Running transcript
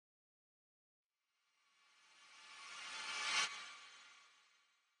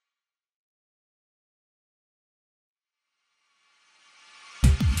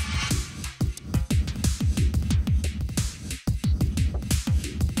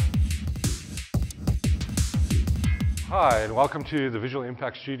Hi, and welcome to the Visual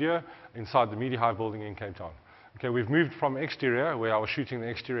Impact Studio inside the Media Hive building in Cape Town. Okay, we've moved from exterior, where I was shooting the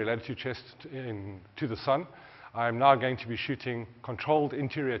exterior latitude test to the sun. I am now going to be shooting controlled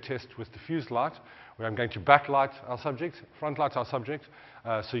interior test with diffused light, where I'm going to backlight our subject, front light our subject,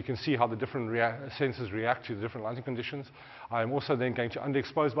 so you can see how the different sensors react to the different lighting conditions. I am also then going to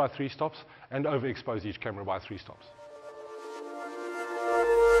underexpose by 3 stops and overexpose each camera by 3 stops.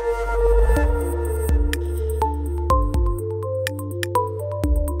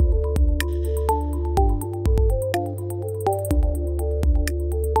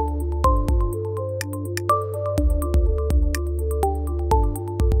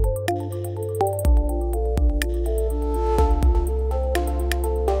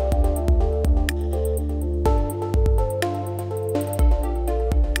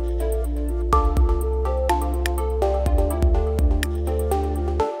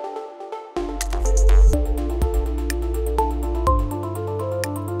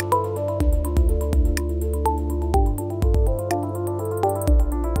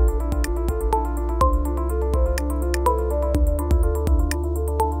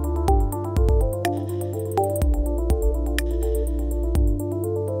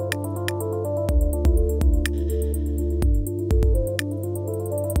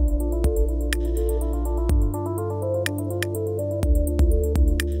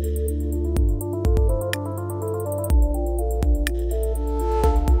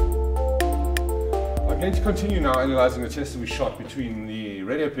 I'm going to continue now analyzing the test that we shot between the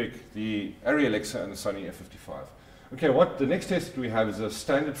Red Epic, the Arri Alexa, and the Sony F55. Okay, what the next test we have is a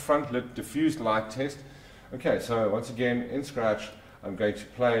standard front lit diffused light test. Okay, so once again in Scratch, I'm going to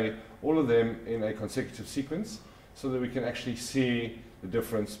play all of them in a consecutive sequence so that we can actually see the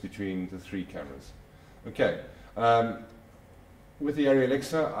difference between the 3 cameras. Okay, with the Arri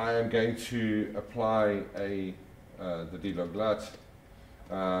Alexa, I am going to apply the D-Log light.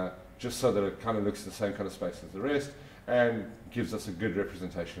 Just so that it kind of looks the same kind of space as the rest and gives us a good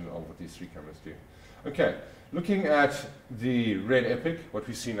representation of what these 3 cameras do. Okay, looking at the Red Epic, what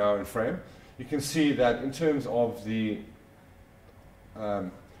we see now in frame, you can see that in terms of the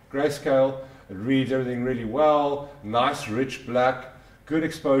grayscale, it reads everything really well, nice rich black, good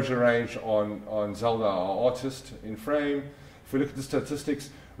exposure range on Zelda, our artist, in frame. If we look at the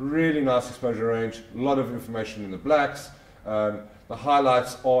statistics, really nice exposure range, a lot of information in the blacks. The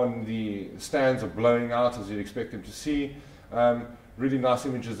highlights on the stands are blowing out as you'd expect them to see. Really nice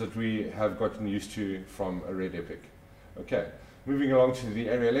images that we have gotten used to from a Red Epic. Okay, moving along to the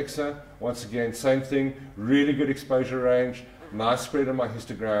Arri Alexa. Once again, same thing, really good exposure range, nice spread on my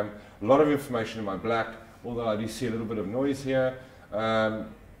histogram, a lot of information in my black, although I do see a little bit of noise here.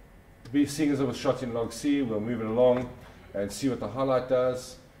 Seeing as it was shot in log C, we'll move it along and see what the highlight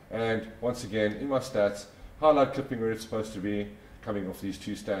does. And once again, in my stats, highlight clipping where it's supposed to be, coming off these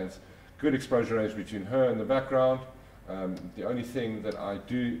 2 stands. Good exposure range between her and the background. The only thing that I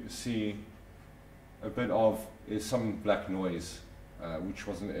do see a bit of is some black noise, which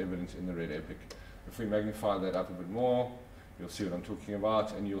wasn't evident in the Red Epic. If we magnify that up a bit more, you'll see what I'm talking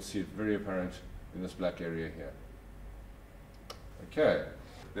about, and you'll see it very apparent in this black area here. Okay,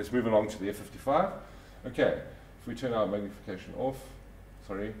 let's move along to the F55. Okay, if we turn our magnification off,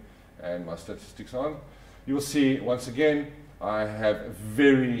 and my statistics on, you will see once again I have a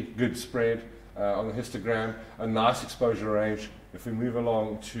very good spread on the histogram, a nice exposure range. If we move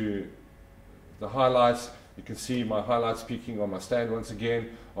along to the highlights, you can see my highlights peaking on my stand once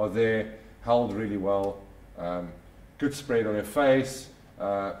again are there, held really well. Good spread on your face,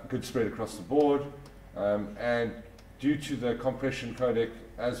 good spread across the board, and due to the compression codec,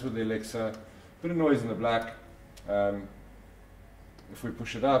 as with the Alexa, a bit of noise in the black. If we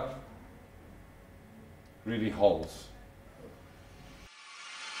push it up, really holds.